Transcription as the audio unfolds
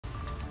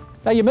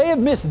Now, you may have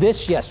missed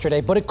this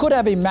yesterday, but it could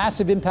have a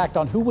massive impact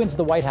on who wins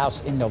the White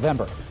House in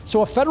November.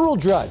 So a federal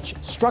judge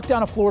struck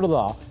down a Florida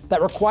law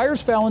that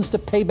requires felons to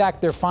pay back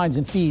their fines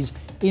and fees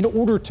in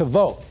order to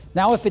vote.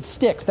 Now, if it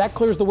sticks, that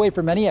clears the way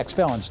for many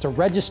ex-felons to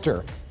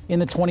register in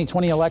the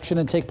 2020 election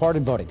and take part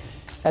in voting.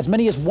 As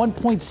many as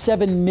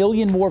 1.7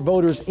 million more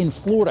voters in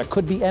Florida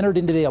could be entered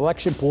into the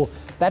election pool.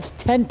 That's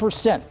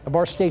 10% of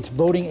our state's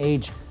voting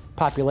age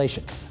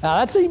population. Now,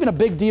 that's even a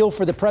big deal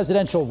for the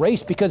presidential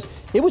race because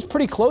it was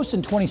pretty close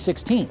in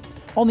 2016.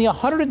 Only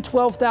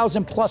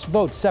 112,000 plus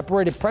votes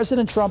separated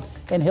President Trump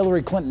and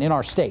Hillary Clinton in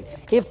our state.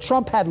 If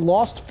Trump had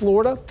lost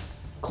Florida,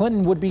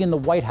 Clinton would be in the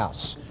White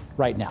House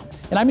right now.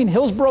 And I mean,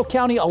 Hillsborough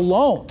County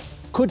alone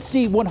could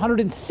see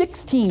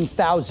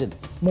 116,000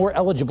 more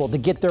eligible to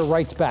get their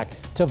rights back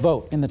to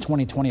vote in the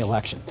 2020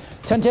 election.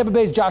 10 Tampa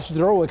Bay's Josh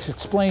Dorowicz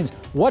explains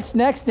what's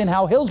next and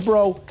how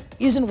Hillsborough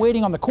isn't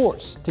waiting on the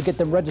courts to get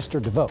them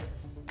registered to vote.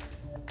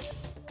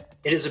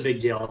 It is a big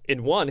deal.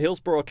 In one,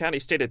 Hillsborough County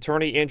State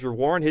Attorney Andrew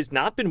Warren has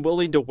not been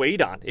willing to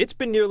wait on. It's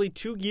been nearly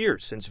 2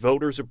 years since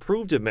voters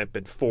approved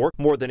Amendment 4,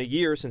 more than a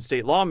year since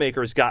state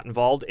lawmakers got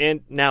involved,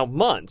 and now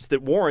months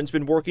that Warren's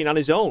been working on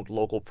his own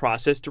local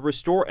process to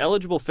restore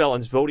eligible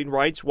felons' voting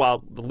rights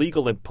while the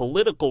legal and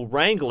political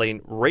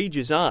wrangling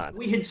rages on.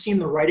 We had seen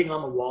the writing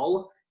on the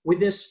wall with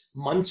this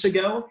months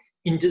ago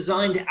and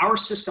designed our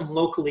system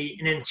locally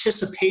in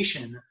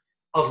anticipation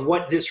of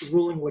what this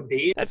ruling would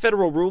be. That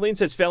federal ruling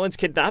says felons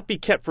cannot be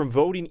kept from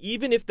voting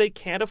even if they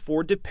can't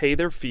afford to pay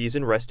their fees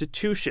and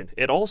restitution.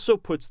 It also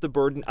puts the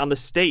burden on the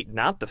state,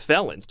 not the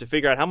felons, to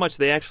figure out how much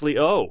they actually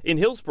owe. In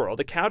Hillsborough,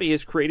 the county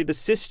has created a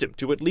system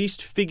to at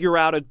least figure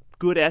out a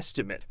good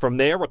estimate. From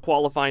there, a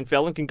qualifying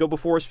felon can go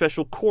before a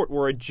special court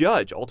where a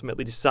judge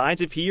ultimately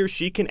decides if he or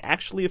she can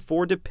actually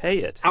afford to pay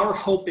it. Our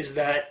hope is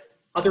that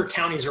other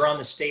counties around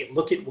the state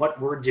look at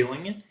what we're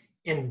doing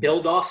and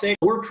build off it.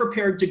 We're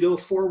prepared to go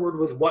forward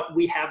with what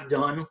we have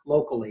done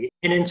locally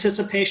in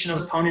anticipation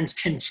of opponents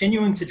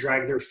continuing to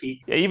drag their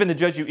feet. Yeah, even the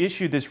judge who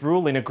issued this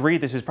ruling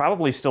agreed this is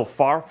probably still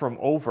far from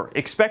over.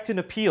 Expect an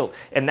appeal,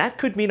 and that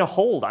could mean a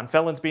hold on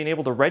felons being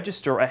able to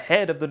register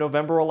ahead of the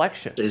November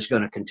election. It's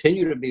going to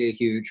continue to be a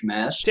huge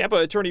mess. Tampa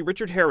Attorney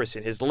Richard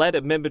Harrison has led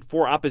Amendment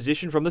 4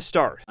 opposition from the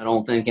start. I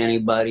don't think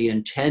anybody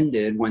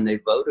intended when they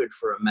voted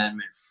for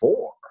Amendment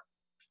 4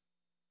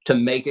 to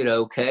make it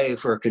okay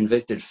for a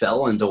convicted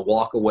felon to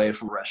walk away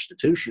from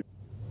restitution.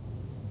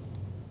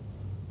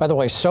 By the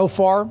way, so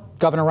far,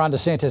 Governor Ron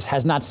DeSantis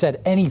has not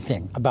said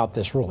anything about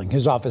this ruling.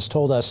 His office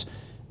told us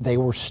they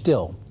were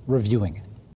still reviewing it.